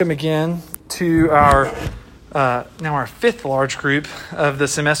Welcome again to our now our fifth large group of the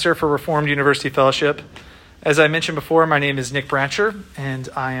semester for Reformed University Fellowship. As I mentioned before, my name is Nick Bratcher, and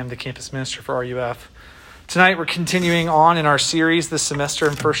I am the campus minister for RUF. Tonight we're continuing on in our series this semester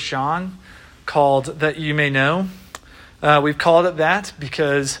in 1 John called That You May Know. We've called it that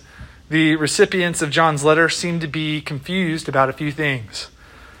because the recipients of John's letter seem to be confused about a few things.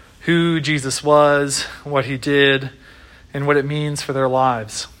 Who Jesus was, what he did, and what it means for their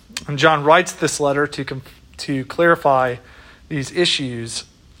lives. And John writes this letter to clarify these issues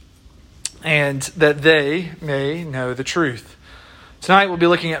and that they may know the truth. Tonight we'll be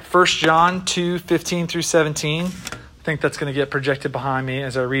looking at 1 John 2:15 through 17. I think that's going to get projected behind me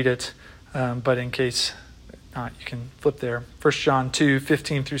as I read it, but in case not, you can flip there. 1 John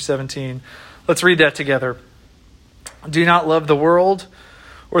 2:15 through 17. Let's read that together. Do not love the world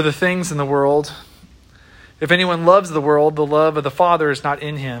or the things in the world. If anyone loves the world, the love of the Father is not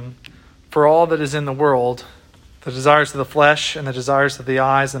in him. For all that is in the world, the desires of the flesh and the desires of the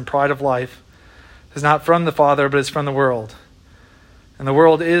eyes and pride of life, is not from the Father, but is from the world. And the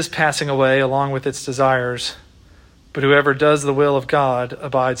world is passing away along with its desires, but whoever does the will of God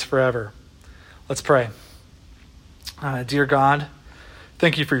abides forever. Let's pray. Dear God,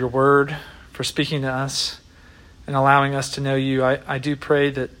 thank you for your word, for speaking to us and allowing us to know you. I do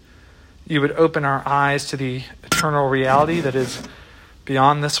pray that you would open our eyes to the eternal reality that is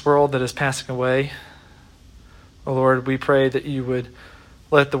beyond this world that is passing away. Oh Lord, we pray that you would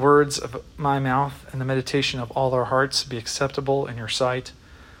let the words of my mouth and the meditation of all our hearts be acceptable in your sight.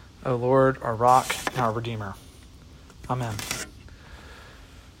 O Lord, our rock and our Redeemer. Amen.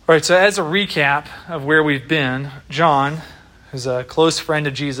 All right, so as a recap of where we've been, John, who's a close friend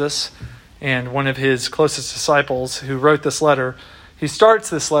of Jesus and one of his closest disciples who wrote this letter, he starts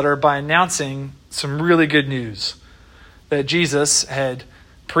this letter by announcing some really good news that Jesus had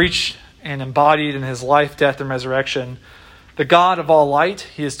preached and embodied in his life, death, and resurrection. The God of all light,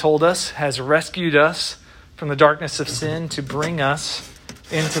 he has told us, has rescued us from the darkness of sin to bring us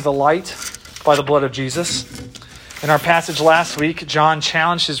into the light by the blood of Jesus. In our passage last week, John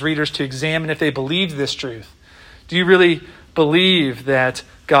challenged his readers to examine if they believed this truth. Do you really believe that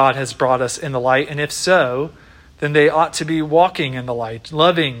God has brought us in the light? And if so, then they ought to be walking in the light,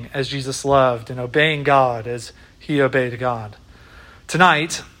 loving as Jesus loved, and obeying God as he obeyed God.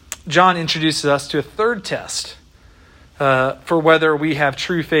 Tonight, John introduces us to a third test for whether we have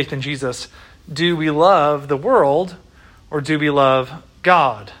true faith in Jesus. Do we love the world or do we love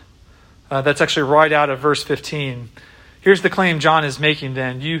God? That's actually right out of verse 15. Here's the claim John is making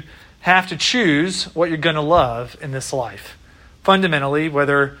then. You have to choose what you're going to love in this life. Fundamentally,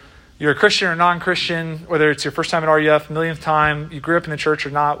 whether you're a Christian or non-Christian, whether it's your first time at RUF, millionth time, you grew up in the church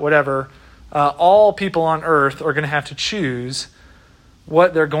or not, whatever, all people on earth are going to have to choose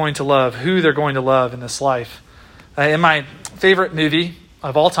what they're going to love, who they're going to love in this life. In my favorite movie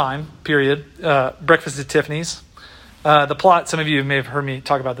of all time, period, Breakfast at Tiffany's, the plot, some of you may have heard me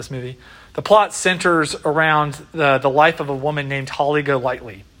talk about this movie, the plot centers around the life of a woman named Holly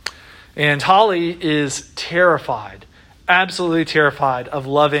Golightly. And Holly is terrified, absolutely terrified of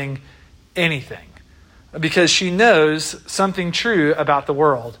loving anything because she knows something true about the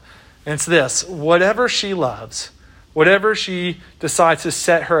world. And it's this: whatever she loves, whatever she decides to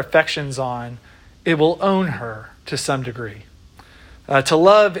set her affections on, it will own her to some degree. To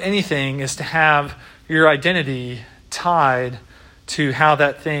love anything is to have your identity tied to how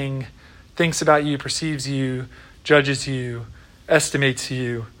that thing thinks about you, perceives you, judges you, estimates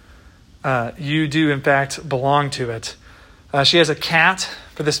you. You do, in fact, belong to it. She has a cat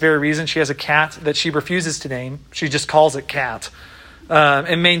for this very reason. She has a cat that she refuses to name. She just calls it Cat.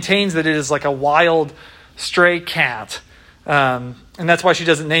 And maintains that it is like a wild, stray cat. And that's why she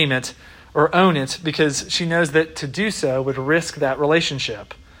doesn't name it or own it, because she knows that to do so would risk that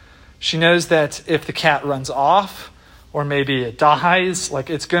relationship. She knows that if the cat runs off or maybe it dies, like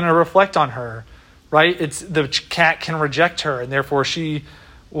it's going to reflect on her, right? The cat can reject her, and therefore she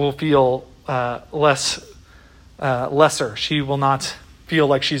will feel lesser. She will not feel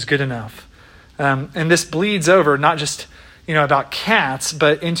like she's good enough. And this bleeds over not just about cats,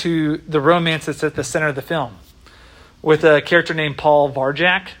 but into the romance that's at the center of the film with a character named Paul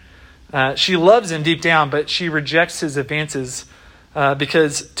Varjak. She loves him deep down, but she rejects his advances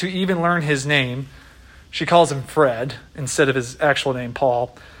because to even learn his name, she calls him Fred instead of his actual name,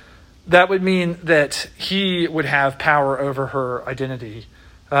 Paul. That would mean that he would have power over her identity.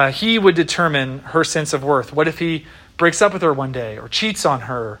 He would determine her sense of worth. What if he breaks up with her one day or cheats on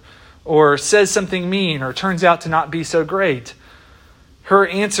her or says something mean or turns out to not be so great? Her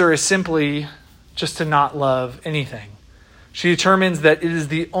answer is simply just to not love anything. She determines that it is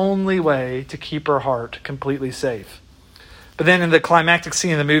the only way to keep her heart completely safe. But then in the climactic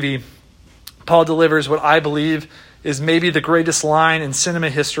scene of the movie, Paul delivers what I believe is maybe the greatest line in cinema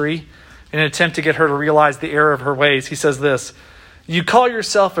history in an attempt to get her to realize the error of her ways. He says this, "You call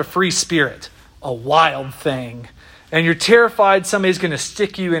yourself a free spirit, a wild thing, and you're terrified somebody's going to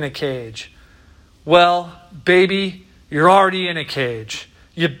stick you in a cage. Well, baby, you're already in a cage.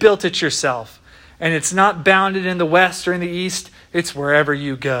 You built it yourself. And it's not bounded in the west or in the east. It's wherever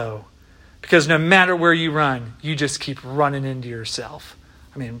you go. Because no matter where you run, you just keep running into yourself."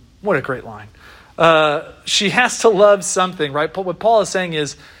 I mean, what a great line. She has to love something, right? What Paul is saying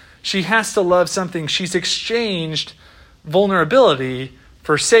is she has to love something. She's exchanged vulnerability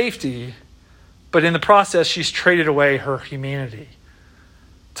for safety, but in the process, she's traded away her humanity.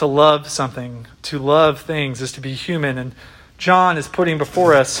 To love something, to love things is to be human. And John is putting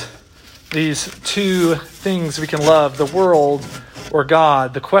before us these two things we can love, the world or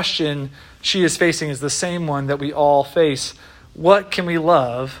God. The question she is facing is the same one that we all face. What can we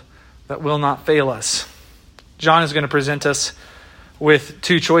love that will not fail us? John is going to present us with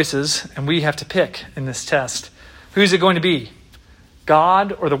two choices, and we have to pick in this test. Who's it going to be?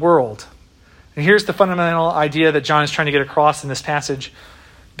 God or the world? And here's the fundamental idea that John is trying to get across in this passage.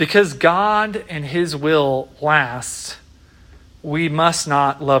 Because God and his will lasts, we must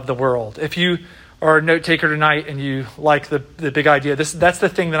not love the world. If you are a note taker tonight and you like the big idea, that's the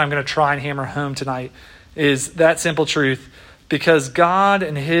thing that I'm going to try and hammer home tonight, is that simple truth. Because God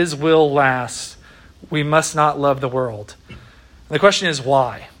and his will lasts, we must not love the world. And the question is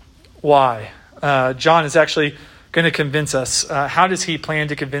why? Why? John is actually going to convince us. How does he plan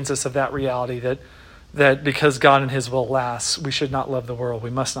to convince us of that reality, that because God and his will lasts, we should not love the world. We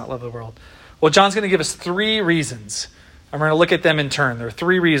must not love the world. Well, John's going to give us three reasons. I'm going to look at them in turn. There are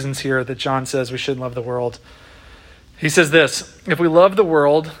three reasons here that John says we shouldn't love the world. He says this, if we love the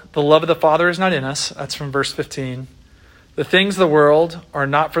world, the love of the Father is not in us. That's from verse 15. The things of the world are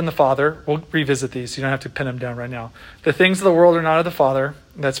not from the Father. We'll revisit these. You don't have to pin them down right now. The things of the world are not of the Father.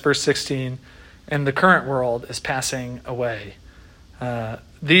 That's verse 16. And the current world is passing away.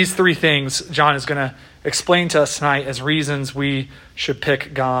 These three things John is going to explain to us tonight as reasons we should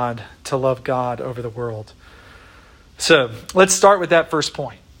pick God, to love God over the world. So let's start with that first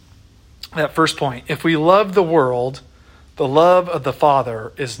point. That first point. If we love the world, the love of the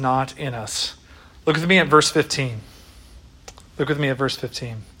Father is not in us. Look with me at verse 15. Look with me at verse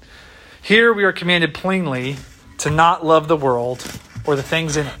 15. Here we are commanded plainly to not love the world or the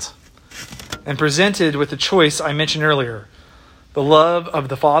things in it, and presented with the choice I mentioned earlier, the love of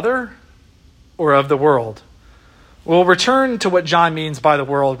the Father or of the world. We'll return to what John means by the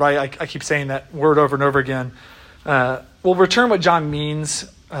world, right? I keep saying that word over and over again. We'll return what John means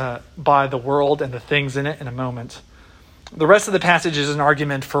by the world and the things in it in a moment. The rest of the passage is an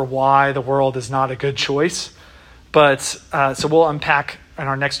argument for why the world is not a good choice. But so we'll unpack in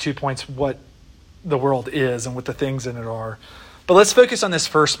our next 2 points what the world is and what the things in it are. But let's focus on this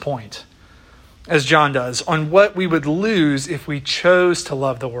first point, as John does, on what we would lose if we chose to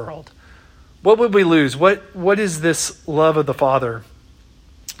love the world. What would we lose? What is this love of the Father?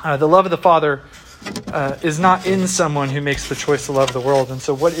 The love of the Father is not in someone who makes the choice to love the world. And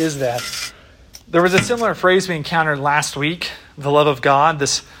so what is that? There was a similar phrase we encountered last week, the love of God.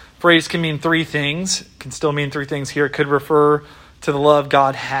 This phrase can mean three things. It can still mean three things here. It could refer to the love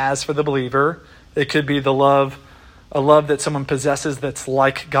God has for the believer. It could be a love that someone possesses that's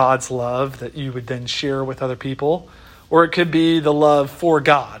like God's love that you would then share with other people. Or it could be the love for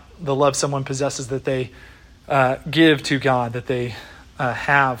God, the love someone possesses that they give to God, that they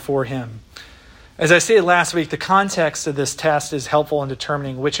have for him. As I stated last week, the context of this test is helpful in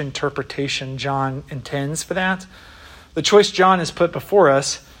determining which interpretation John intends for that. The choice John has put before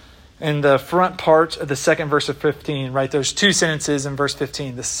us in the front part of the second verse of 15, right? There's two sentences in verse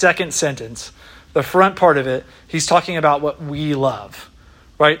 15. The second sentence, the front part of it, he's talking about what we love,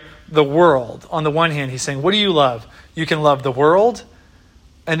 right? The world. On the one hand, he's saying, what do you love? You can love the world.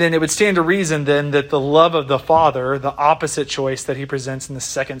 And then it would stand to reason then that the love of the Father, the opposite choice that he presents in the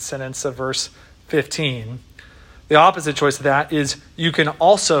second sentence of verse 15, the opposite choice of that is you can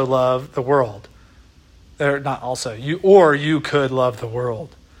also love the world. Or not also, you could love the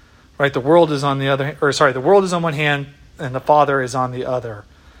world. Right? The world is on the world is on one hand and the Father is on the other.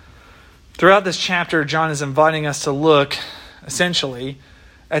 Throughout this chapter, John is inviting us to look essentially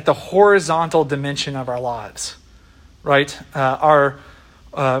at the horizontal dimension of our lives. Right? For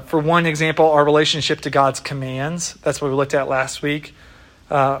one example, our relationship to God's commands. That's what we looked at last week.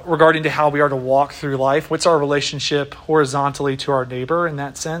 Regarding to how we are to walk through life. What's our relationship horizontally to our neighbor in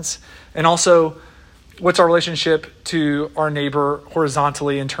that sense? And also What's our relationship to our neighbor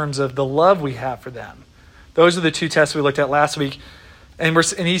horizontally in terms of the love we have for them? Those are the two tests we looked at last week. And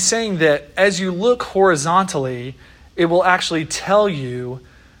he's saying that as you look horizontally, it will actually tell you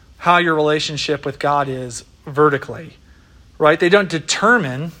how your relationship with God is vertically, right? They don't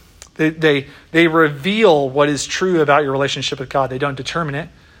determine, they reveal what is true about your relationship with God. They don't determine it.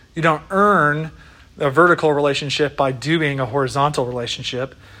 You don't earn a vertical relationship by doing a horizontal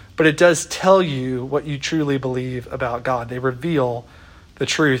relationship, but it does tell you what you truly believe about God. They reveal the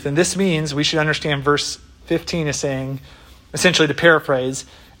truth. And this means we should understand verse 15 is saying, essentially to paraphrase,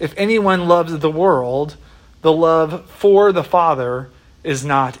 if anyone loves the world, the love for the Father is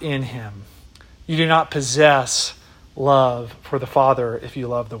not in him. You do not possess love for the Father if you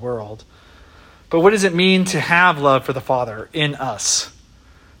love the world. But what does it mean to have love for the Father in us?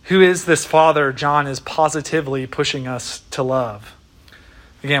 Who is this Father John is positively pushing us to love?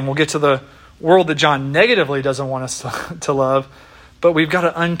 Again, we'll get to the world that John negatively doesn't want us to love, but we've got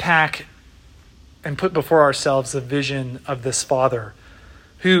to unpack and put before ourselves the vision of this Father.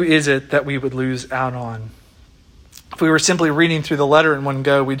 Who is it that we would lose out on? If we were simply reading through the letter in one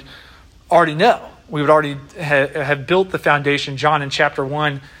go, we'd already know. We would already have built the foundation. John in chapter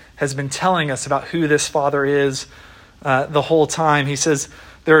 1 has been telling us about who this Father is the whole time. He says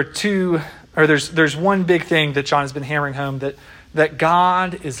there's one big thing that John has been hammering home, that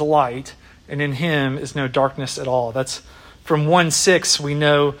God is light and in him is no darkness at all. That's from 1:6 we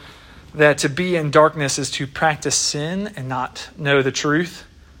know that to be in darkness is to practice sin and not know the truth.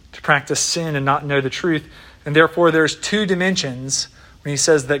 To practice sin and not know the truth. And therefore there's two dimensions. When he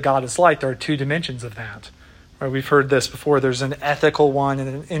says that God is light, there are two dimensions of that. Right? We've heard this before. There's an ethical one and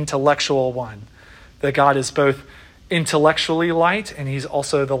an intellectual one. That God is both intellectually light and he's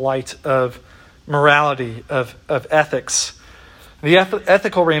also the light of morality, of ethics. The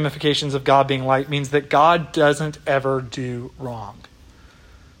ethical ramifications of God being light means that God doesn't ever do wrong.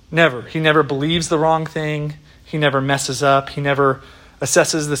 Never. He never believes the wrong thing. He never messes up. He never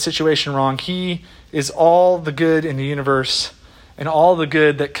assesses the situation wrong. He is all the good in the universe, and all the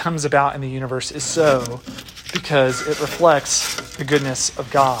good that comes about in the universe is so because it reflects the goodness of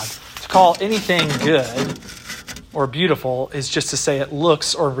God. To call anything good or beautiful is just to say it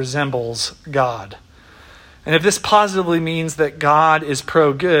looks or resembles God. And if this positively means that God is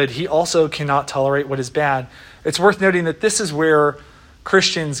pro-good, he also cannot tolerate what is bad. It's worth noting that this is where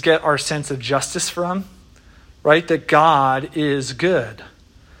Christians get our sense of justice from, right? That God is good.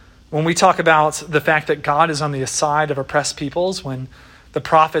 When we talk about the fact that God is on the side of oppressed peoples, when the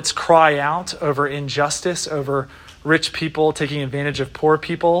prophets cry out over injustice, over rich people taking advantage of poor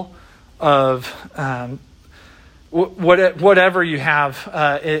people, of whatever you have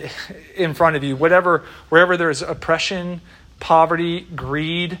in front of you, wherever there is oppression, poverty,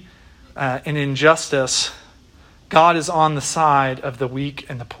 greed, and injustice, God is on the side of the weak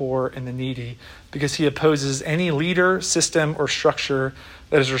and the poor and the needy because he opposes any leader, system, or structure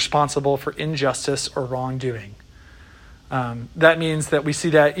that is responsible for injustice or wrongdoing. That means that we see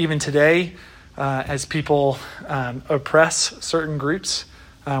that even today as people oppress certain groups,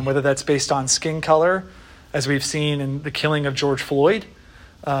 whether that's based on skin color, as we've seen in the killing of George Floyd,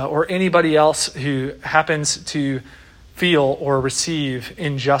 or anybody else who happens to feel or receive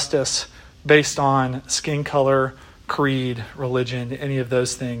injustice based on skin color, creed, religion, any of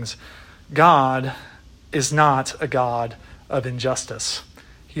those things. God is not a God of injustice.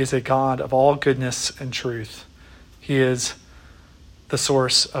 He is a God of all goodness and truth. He is the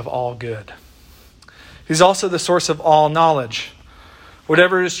source of all good. He's also the source of all knowledge.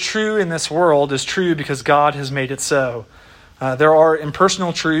 Whatever is true in this world is true because God has made it so. There are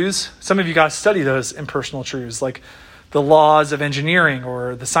impersonal truths. Some of you guys study those impersonal truths, like the laws of engineering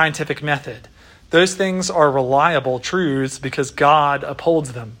or the scientific method. Those things are reliable truths because God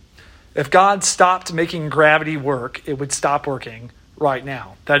upholds them. If God stopped making gravity work, it would stop working right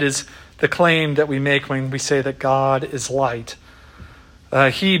now. That is the claim that we make when we say that God is light.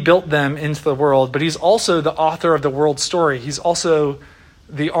 He built them into the world, but he's also the author of the world story. He's also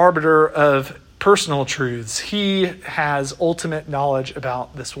the arbiter of personal truths. He has ultimate knowledge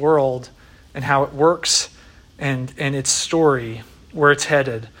about this world and how it works and its story, where it's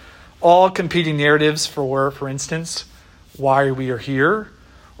headed. All competing narratives for instance, why we are here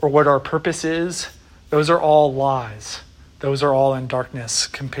or what our purpose is, those are all lies. Those are all in darkness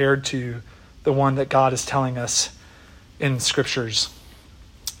compared to the one that God is telling us in scriptures.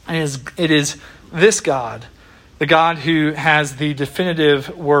 And it is this God, the God who has the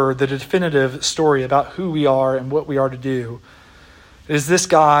definitive word, the definitive story about who we are and what we are to do. It is this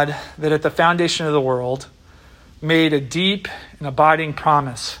God that at the foundation of the world made a deep and abiding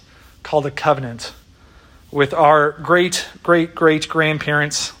promise called a covenant. with our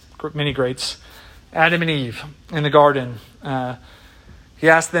great-great-great-grandparents, many greats, Adam and Eve in the garden. He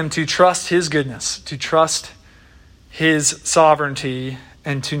asked them to trust his goodness, to trust his sovereignty,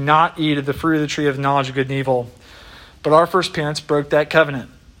 and to not eat of the fruit of the tree of knowledge of good and evil. But our first parents broke that covenant,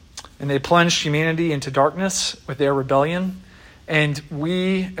 and they plunged humanity into darkness with their rebellion. And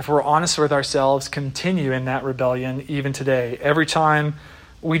we, if we're honest with ourselves, continue in that rebellion even today. Every time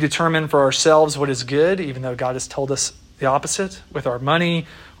we determine for ourselves what is good, even though God has told us the opposite, with our money,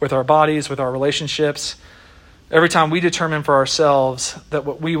 with our bodies, with our relationships, every time we determine for ourselves that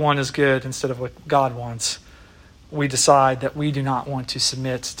what we want is good instead of what God wants, we decide that we do not want to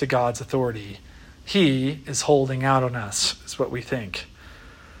submit to God's authority. He is holding out on us, is what we think.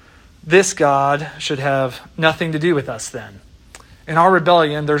 This God should have nothing to do with us then. In our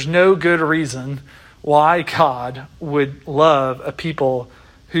rebellion, there's no good reason why God would love a people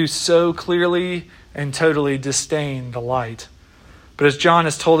who so clearly and totally disdain the light. But as John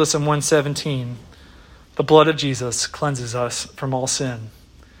has told us in 1:17, the blood of Jesus cleanses us from all sin.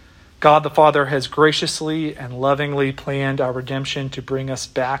 God the Father has graciously and lovingly planned our redemption to bring us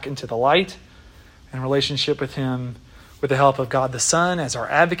back into the light and relationship with him, with the help of God the Son as our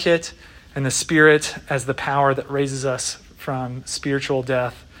advocate and the Spirit as the power that raises us from spiritual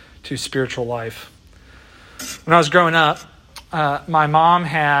death to spiritual life. When I was growing up, my mom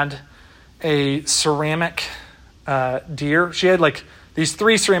had a ceramic deer. She had like these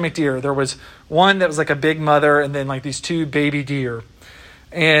 3 ceramic deer. There was one that was like a big mother, and then like these 2 baby deer.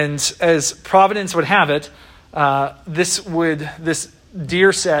 And as Providence would have it, this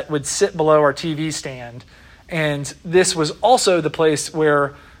deer set would sit below our TV stand. And this was also the place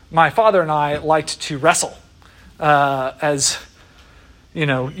where my father and I liked to wrestle. As a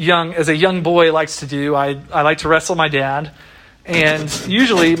young boy likes to do, I like to wrestle my dad. And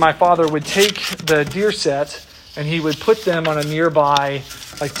usually my father would take the deer set and he would put them on a nearby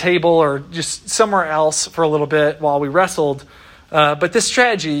like table or just somewhere else for a little bit while we wrestled. But this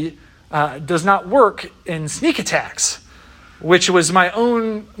strategy does not work in sneak attacks, which was my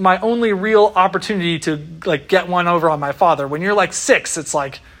only real opportunity to like get one over on my father. When you're like 6, it's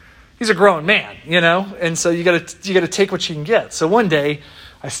like he's a grown man, and so you gotta take what you can get. So one day,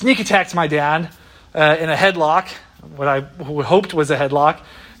 I sneak attacked my dad in a headlock, what I hoped was a headlock,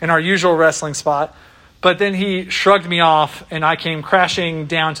 in our usual wrestling spot. But then he shrugged me off, and I came crashing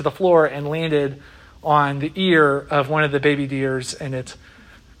down to the floor and landed on the ear of one of the baby deers, and it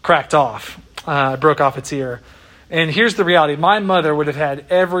cracked off, broke off its ear. And here's the reality. My mother would have had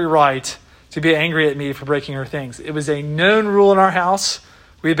every right to be angry at me for breaking her things. It was a known rule in our house.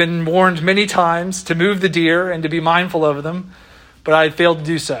 We had been warned many times to move the deer and to be mindful of them, but I had failed to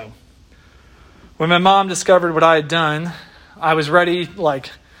do so. When my mom discovered what I had done, I was ready, it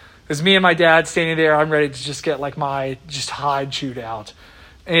was me and my dad standing there. I'm ready to just get my hide chewed out.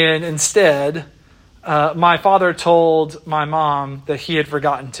 And instead, my father told my mom that he had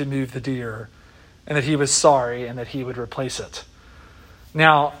forgotten to move the deer and that he was sorry and that he would replace it.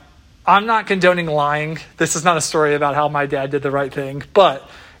 Now, I'm not condoning lying. This is not a story about how my dad did the right thing, but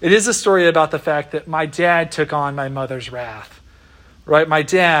it is a story about the fact that my dad took on my mother's wrath, right? My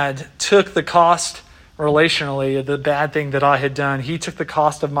dad took the cost relationally of the bad thing that I had done. He took the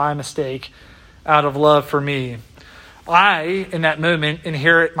cost of my mistake out of love for me. I, in that moment,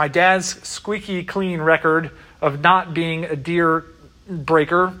 inherit my dad's squeaky clean record of not being a deer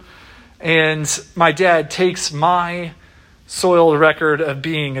breaker, and my dad takes my soiled record of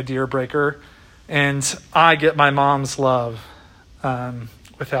being a deer breaker, and I get my mom's love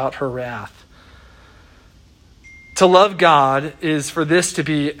without her wrath. To love God is for this to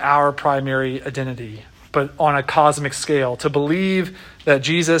be our primary identity, but on a cosmic scale. To believe that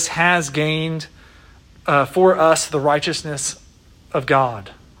Jesus has gained for us the righteousness of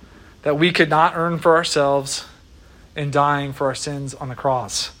God, that we could not earn for ourselves in dying for our sins on the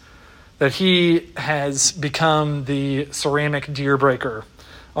cross. That he has become the ceramic deer breaker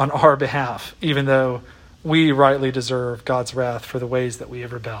on our behalf, even though we rightly deserve God's wrath for the ways that we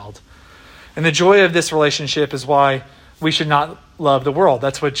have rebelled. And the joy of this relationship is why we should not love the world.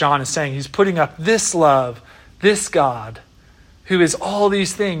 That's what John is saying. He's putting up this love, this God, who is all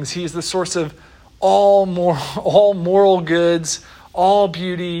these things. He is the source of all moral goods, all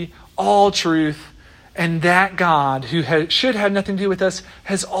beauty, all truth. And that God, who should have nothing to do with us,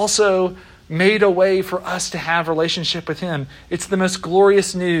 has also made a way for us to have relationship with him. It's the most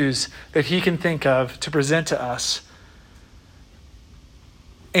glorious news that he can think of to present to us.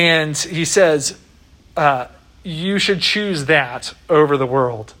 And he says, you should choose that over the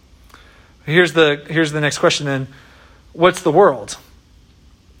world. Here's the next question then. What's the world?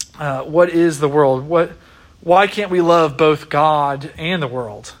 What is the world? Why can't we love both God and the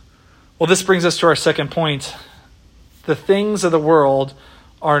world? Well, this brings us to our second point. The things of the world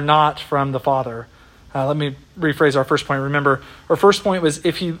are not from the Father. Let me rephrase our first point. Remember, our first point was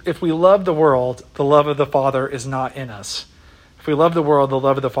if we love the world, the love of the Father is not in us. If we love the world, the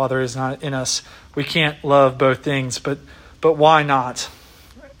love of the Father is not in us. We can't love both things, but why not?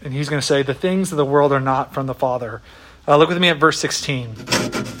 And he's going to say, the things of the world are not from the Father. Look with me at verse 16.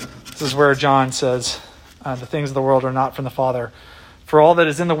 This is where John says, the things of the world are not from the Father. For all that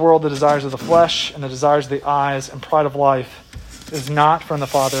is in the world, the desires of the flesh and the desires of the eyes and pride of life is not from the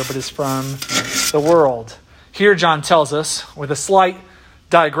Father, but is from the world. Here John tells us, with a slight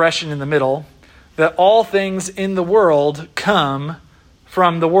digression in the middle, that all things in the world come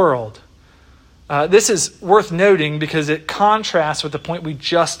from the world. This is worth noting because it contrasts with the point we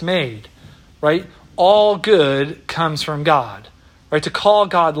just made, right? All good comes from God, right? To call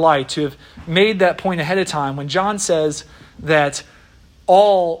God light, to have made that point ahead of time. When John says that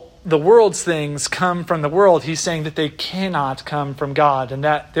all the world's things come from the world, he's saying that they cannot come from God and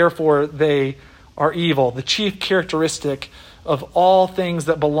that therefore they are evil. The chief characteristic of all things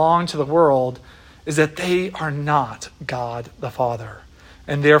that belong to the world is that they are not God the Father,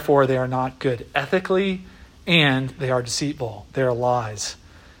 and therefore they are not good ethically, and they are deceitful. They are lies.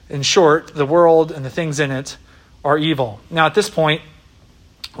 In short, the world and the things in it are evil. Now, at this point,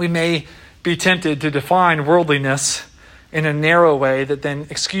 we may be tempted to define worldliness in a narrow way that then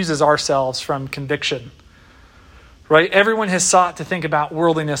excuses ourselves from conviction. Right? Everyone has sought to think about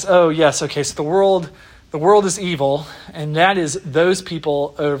worldliness. Oh, yes, okay, so the world is evil, and that is those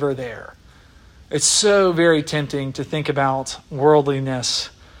people over there. It's so very tempting to think about worldliness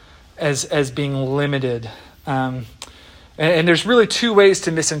as being limited. And there's really two ways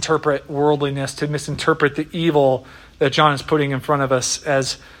to misinterpret worldliness, to misinterpret the evil that John is putting in front of us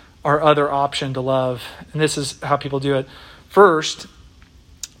as our other option to love. And this is how people do it. First,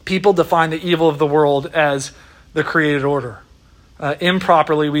 people define the evil of the world as the created order.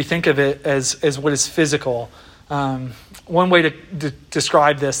 Improperly, we think of it as what is physical. One way to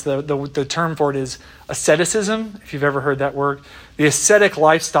describe this, the term for it is asceticism, if you've ever heard that word. The ascetic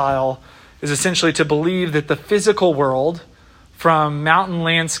lifestyle is essentially to believe that the physical world, from mountain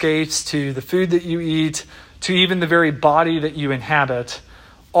landscapes to the food that you eat, to even the very body that you inhabit,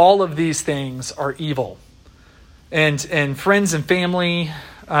 all of these things are evil. And friends and family,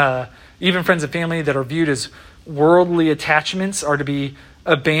 even friends and family that are viewed as worldly attachments, are to be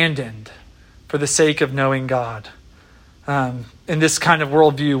abandoned for the sake of knowing God. In this kind of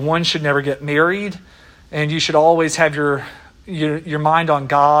worldview, one should never get married, and you should always have your mind on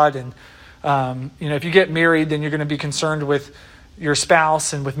God. And if you get married, then you're going to be concerned with your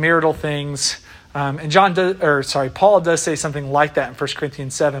spouse and with marital things. And Paul does say something like that in 1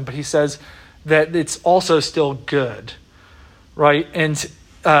 Corinthians 7, but he says that it's also still good, right? And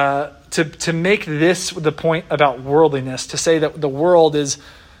to make this the point about worldliness, to say that the world is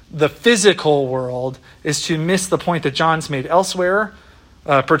the physical world, is to miss the point that John's made elsewhere,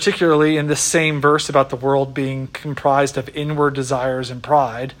 particularly in this same verse about the world being comprised of inward desires and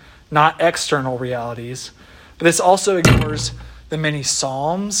pride, not external realities. But this also ignores the many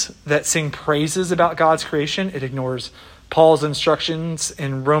psalms that sing praises about God's creation. It ignores Paul's instructions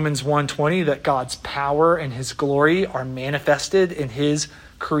in Romans 1:20 that God's power and his glory are manifested in his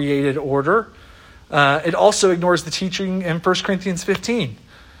created order. It also ignores the teaching in 1 Corinthians 15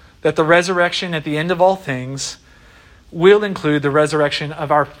 that the resurrection at the end of all things will include the resurrection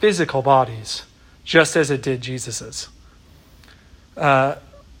of our physical bodies, just as it did Jesus's. It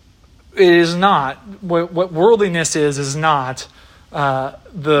is not, what worldliness is not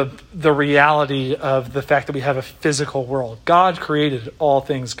the reality of the fact that we have a physical world. God created all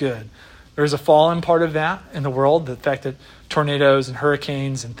things good. There's a fallen part of that in the world, the fact that tornadoes and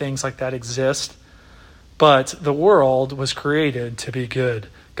hurricanes and things like that exist. But the world was created to be good.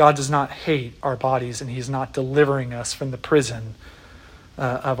 God does not hate our bodies, and he's not delivering us from the prison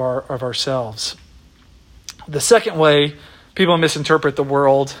of ourselves. The second way people misinterpret the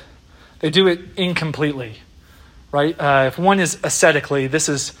world, they do it incompletely, right? If one is ascetically, this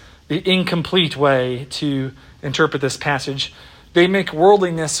is the incomplete way to interpret this passage. They make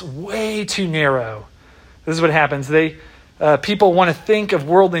worldliness way too narrow. This is what happens. People want to think of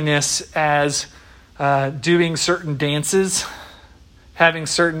worldliness as doing certain dances, having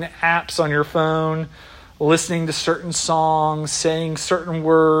certain apps on your phone, listening to certain songs, saying certain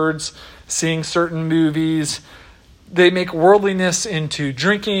words, seeing certain movies. They make worldliness into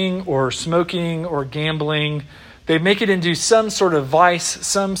drinking or smoking or gambling. They make it into some sort of vice,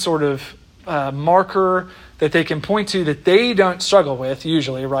 some sort of marker that they can point to that they don't struggle with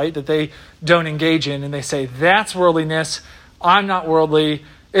usually, right? That they don't engage in, and they say, that's worldliness. I'm not worldly.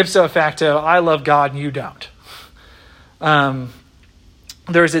 Ipso facto, I love God and you don't.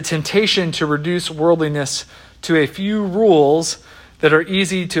 There's a temptation to reduce worldliness to a few rules that are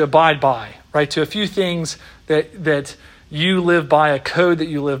easy to abide by, right? To a few things that you live by, a code that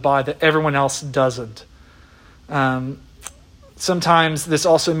you live by that everyone else doesn't. Sometimes this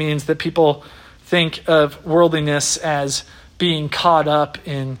also means that people think of worldliness as being caught up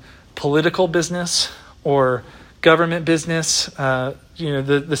in political business or government business,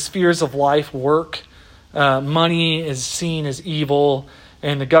 the spheres of life, work. Money is seen as evil,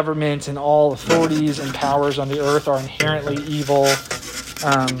 and the government and all authorities and powers on the earth are inherently evil.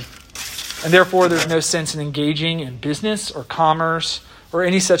 And therefore, there's no sense in engaging in business or commerce or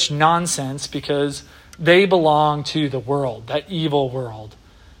any such nonsense because they belong to the world, that evil world,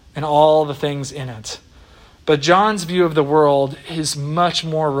 and all the things in it. But John's view of the world is much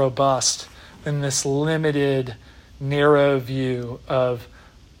more robust than this limited, narrow view of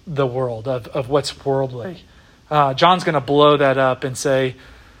the world, of what's worldly. John's going to blow that up and say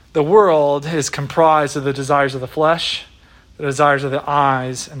the world is comprised of the desires of the flesh, the desires of the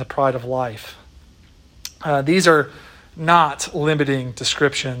eyes, and the pride of life. These are not limiting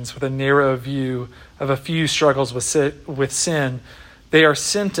descriptions with a narrow view of a few struggles with sin. They are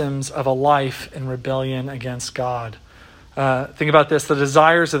symptoms of a life in rebellion against God. Think about this. The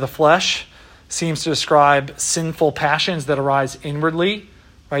desires of the flesh seems to describe sinful passions that arise inwardly,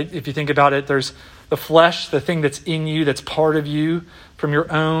 right? If you think about it, there's the flesh, the thing that's in you, that's part of you from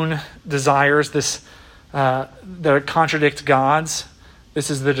your own desires, that contradict God's. This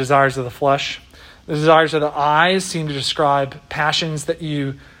is the desires of the flesh. The desires of the eyes seem to describe passions that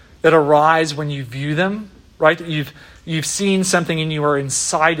arise when you view them, right? That you've seen something and you are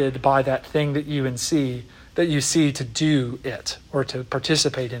incited by that thing that you see to do it or to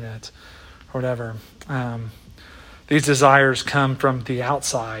participate in it or whatever. These desires come from the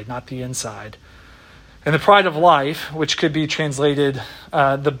outside, not the inside. And the pride of life, which could be translated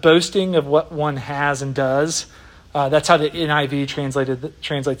the boasting of what one has and does. That's how the NIV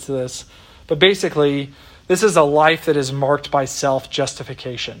translates this. But basically, this is a life that is marked by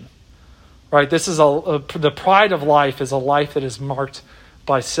self-justification. Right? This is the pride of life is a life that is marked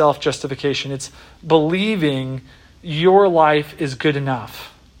by self-justification. It's believing your life is good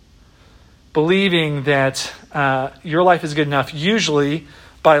enough. Believing that your life is good enough, usually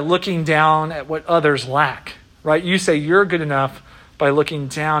by looking down at what others lack, right? You say you're good enough by looking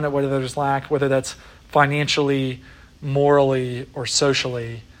down at what others lack, whether that's financially, morally, or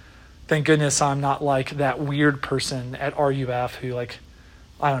socially. Thank goodness I'm not like that weird person at RUF who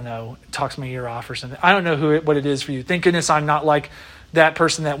talks my ear off or something. I don't know what it is for you. Thank goodness I'm not like that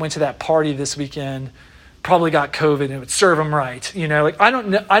person that went to that party this weekend, probably got COVID and it would serve them right. I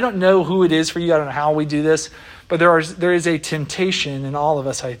don't know who it is for you. I don't know how we do this. But there is a temptation in all of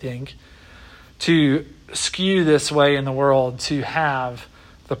us, I think, to skew this way in the world, to have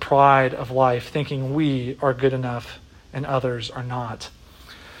the pride of life, thinking we are good enough and others are not.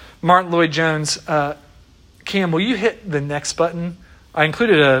 Martin Lloyd-Jones, Cam, will you hit the next button? I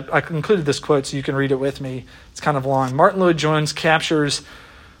included this quote so you can read it with me. It's kind of long. Martin Lloyd-Jones captures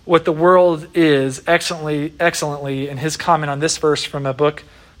what the world is excellently in his comment on this verse from a book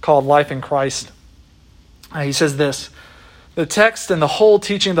called Life in Christ. He says this: the text and the whole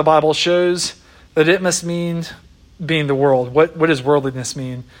teaching of the Bible shows that it must mean being the world. What does worldliness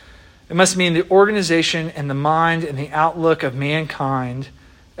mean? It must mean the organization and the mind and the outlook of mankind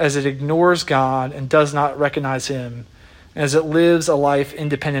as it ignores God and does not recognize him, as it lives a life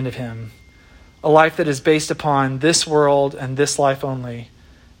independent of him, a life that is based upon this world and this life only.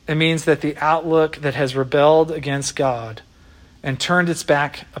 It means that the outlook that has rebelled against God and turned its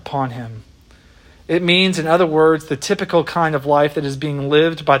back upon him. It means, in other words, the typical kind of life that is being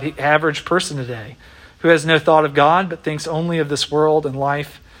lived by the average person today, who has no thought of God but thinks only of this world and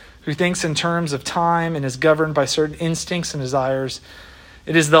life, who thinks in terms of time and is governed by certain instincts and desires.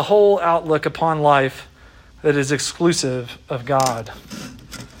 It is the whole outlook upon life that is exclusive of God.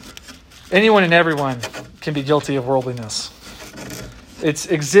 Anyone and everyone can be guilty of worldliness. It's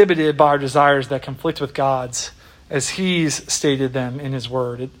exhibited by our desires that conflict with God's, as he's stated them in his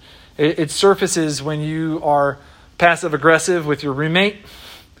word. It surfaces when you are passive-aggressive with your roommate.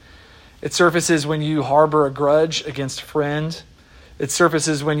 It surfaces when you harbor a grudge against a friend. It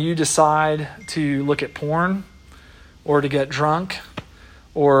surfaces when you decide to look at porn or to get drunk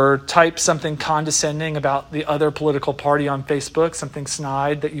or type something condescending about the other political party on Facebook, something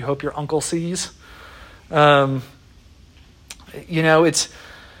snide that you hope your uncle sees.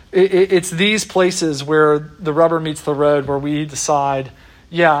 It's these places where the rubber meets the road, where we decide,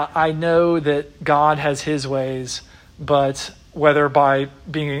 yeah, I know that God has his ways, but whether by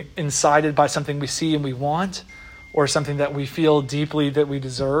being incited by something we see and we want, or something that we feel deeply that we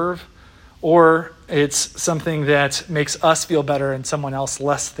deserve, or it's something that makes us feel better and someone else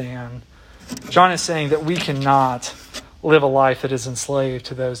less than. John is saying that we cannot live a life that is enslaved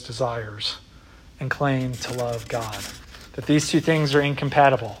to those desires and claim to love God. That these two things are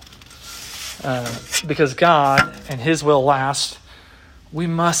incompatible. Because God and his will last, we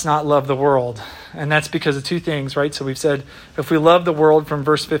must not love the world. And that's because of two things, right? So we've said, if we love the world from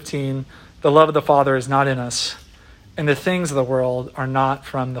verse 15, the love of the Father is not in us. And the things of the world are not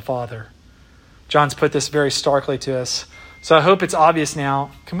from the Father. John's put this very starkly to us. So I hope it's obvious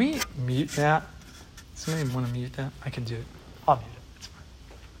now. Can we mute that? Somebody want to mute that? I can do it. I'll mute it. It's fine.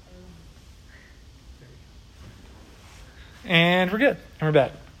 And we're good. And we're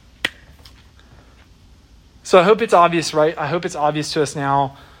back. So I hope it's obvious, right? I hope it's obvious to us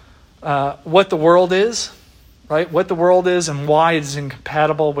now what the world is, right? What the world is and why it is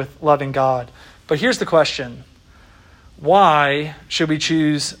incompatible with loving God. But here's the question. Why should we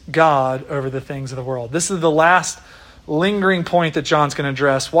choose God over the things of the world? This is the last lingering point that John's going to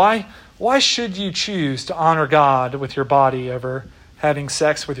address. Why should you choose to honor God with your body over having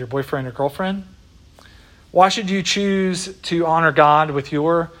sex with your boyfriend or girlfriend? Why should you choose to honor God with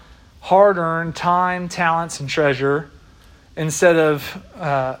your hard-earned time, talents, and treasure instead of,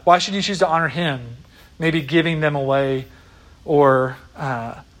 why should you choose to honor him, maybe giving them away or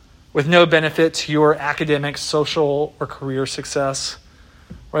with no benefit to your academic, social, or career success?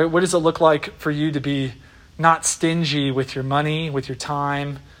 Right? What does it look like for you to be not stingy with your money, with your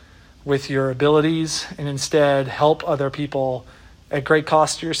time, with your abilities, and instead help other people at great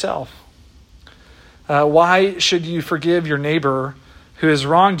cost to yourself? Why should you forgive your neighbor who has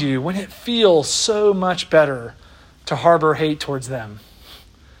wronged you when it feels so much better to harbor hate towards them?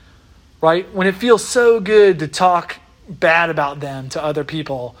 Right? When it feels so good to talk bad about them to other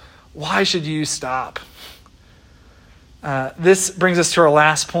people, why should you stop? This brings us to our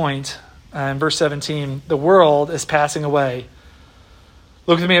last point in verse 17. The world is passing away.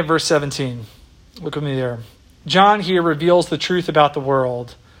 Look with me at verse 17. Look with me there. John here reveals the truth about the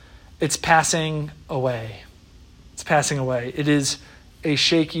world. It's passing away. It's passing away. It is a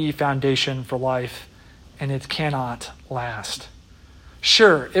shaky foundation for life, and it cannot last.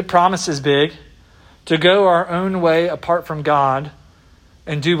 Sure, it promises big. To go our own way apart from God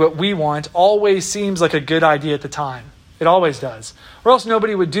and do what we want always seems like a good idea at the time. It always does. Or else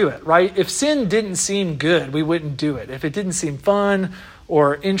nobody would do it, right? If sin didn't seem good, we wouldn't do it. If it didn't seem fun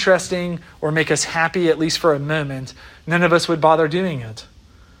or interesting or make us happy, at least for a moment, none of us would bother doing it.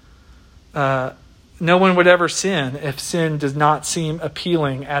 No one would ever sin if sin does not seem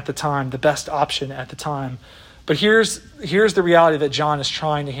appealing at the time, the best option at the time. But here's the reality that John is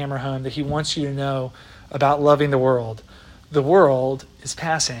trying to hammer home, that he wants you to know about loving the world. The world is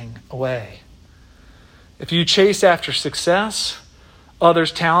passing away. If you chase after success,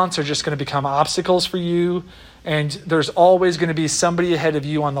 others' talents are just going to become obstacles for you, and there's always going to be somebody ahead of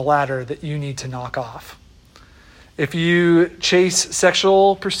you on the ladder that you need to knock off. If you chase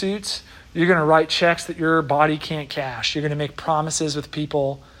sexual pursuits, you're going to write checks that your body can't cash. You're going to make promises with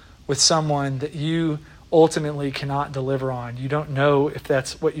people, with someone that you ultimately cannot deliver on. You don't know if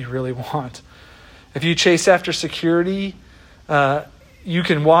that's what you really want. If you chase after security, you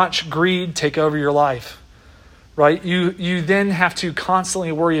can watch greed take over your life, right? You then have to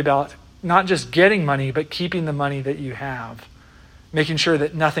constantly worry about not just getting money, but keeping the money that you have, making sure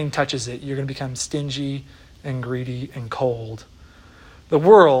that nothing touches it. You're going to become stingy and greedy and cold. The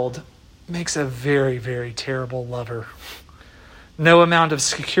world makes a very, very terrible lover. No amount of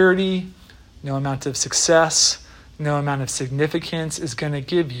security, no amount of success, no amount of significance is going to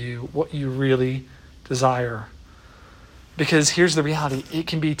give you what you really desire. Because here's the reality, it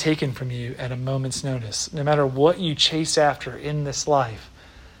can be taken from you at a moment's notice. No matter what you chase after in this life,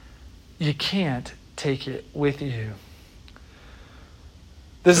 you can't take it with you.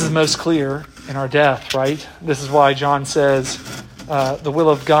 This is most clear in our death, right? This is why John says, the will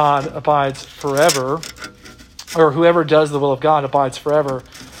of God abides forever, or whoever does the will of God abides forever.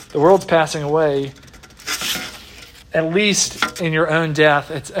 The world's passing away. At least in your own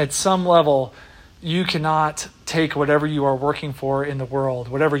death, at some level, you cannot take whatever you are working for in the world,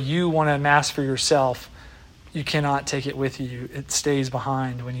 whatever you want to amass for yourself, you cannot take it with you. It stays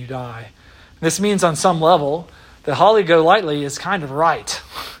behind when you die. This means on some level that Holly Golightly is kind of right.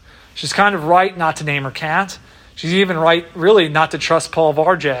 She's kind of right not to name her cat. She's even right, really, not to trust Paul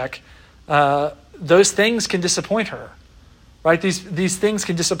Varjak. Those things can disappoint her, right? These things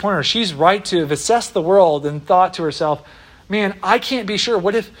can disappoint her. She's right to have assessed the world and thought to herself, man, I can't be sure.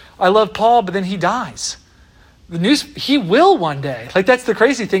 What if I love Paul, but then he dies? The news, he will one day. Like, that's the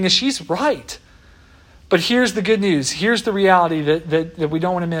crazy thing, is she's right. But here's the good news. Here's the reality that we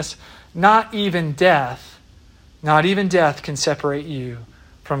don't want to miss. Not even death can separate you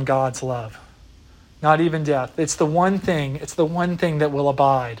from God's love. Not even death. It's the one thing that will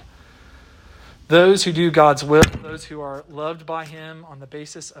abide. Those who do God's will, those who are loved by him on the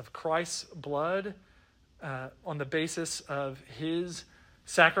basis of Christ's blood, on the basis of his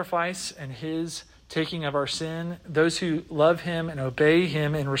sacrifice and his taking of our sin, those who love him and obey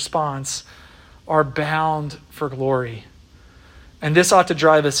him in response are bound for glory. And this ought to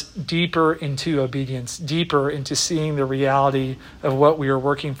drive us deeper into obedience, deeper into seeing the reality of what we are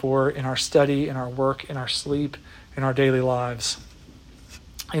working for in our study, in our work, in our sleep, in our daily lives.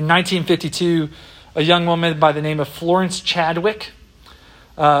 In 1952, a young woman by the name of Florence Chadwick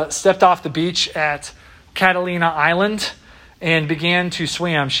stepped off the beach at Catalina Island and began to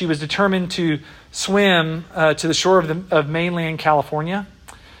swim. She was determined to swim to the shore of mainland California.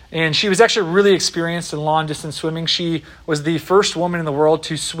 And she was actually really experienced in long-distance swimming. She was the first woman in the world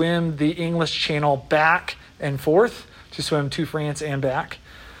to swim the English Channel back and forth, to swim to France and back.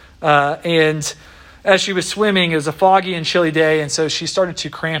 And as she was swimming, it was a foggy and chilly day, and so she started to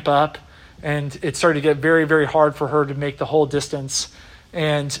cramp up, and it started to get very, very hard for her to make the whole distance.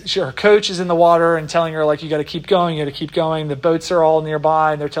 And her coach is in the water and telling her, like, you got to keep going, you got to keep going. The boats are all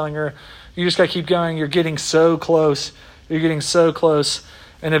nearby, and they're telling her, you just got to keep going. You're getting so close. You're getting so close.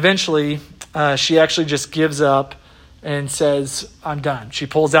 And eventually, she actually just gives up and says, I'm done. She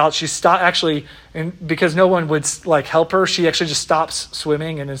pulls out. She stopped actually, and because no one would like help her, she actually just stops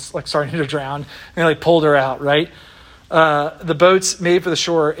swimming and is like starting to drown. And they like pulled her out, right? The boat's made for the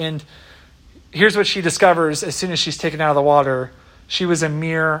shore. And here's what she discovers as soon as she's taken out of the water. She was a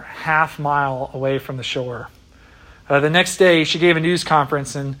mere half mile away from the shore. The next day, she gave a news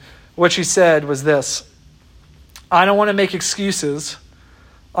conference, and what she said was this: I don't want to make excuses.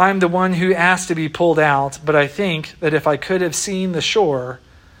 I'm the one who asked to be pulled out, but I think that if I could have seen the shore,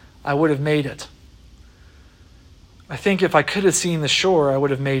 I would have made it. I think if I could have seen the shore, I would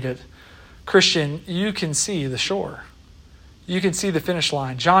have made it. Christian, you can see the shore. You can see the finish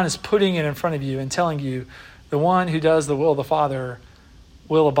line. John is putting it in front of you and telling you the one who does the will of the Father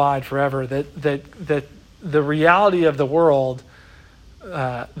will abide forever. That the reality of the world,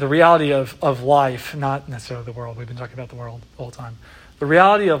 the reality of life, not necessarily the world. We've been talking about the world the whole time. The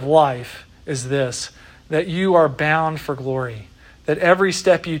reality of life is this, that you are bound for glory, that every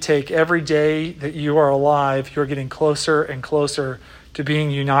step you take, every day that you are alive, you're getting closer and closer to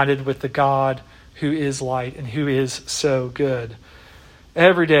being united with the God who is light and who is so good.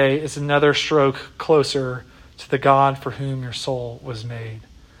 Every day is another stroke closer to the God for whom your soul was made.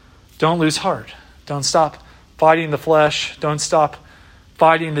 Don't lose heart. Don't stop fighting the flesh. Don't stop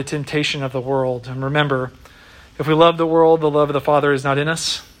fighting the temptation of the world. And remember, if we love the world, the love of the Father is not in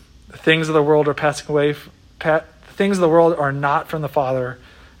us. The things of the world are passing away. The things of the world are not from the Father,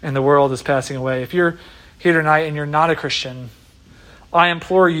 and the world is passing away. If you're here tonight and you're not a Christian, I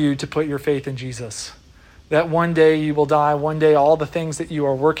implore you to put your faith in Jesus. That one day you will die. One day all the things that you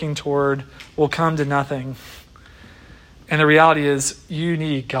are working toward will come to nothing. And the reality is you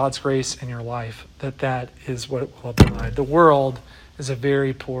need God's grace in your life. That is what will abide. The world is a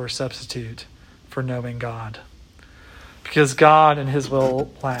very poor substitute for knowing God. Because God and his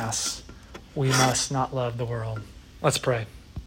will lasts, we must not love the world. Let's pray.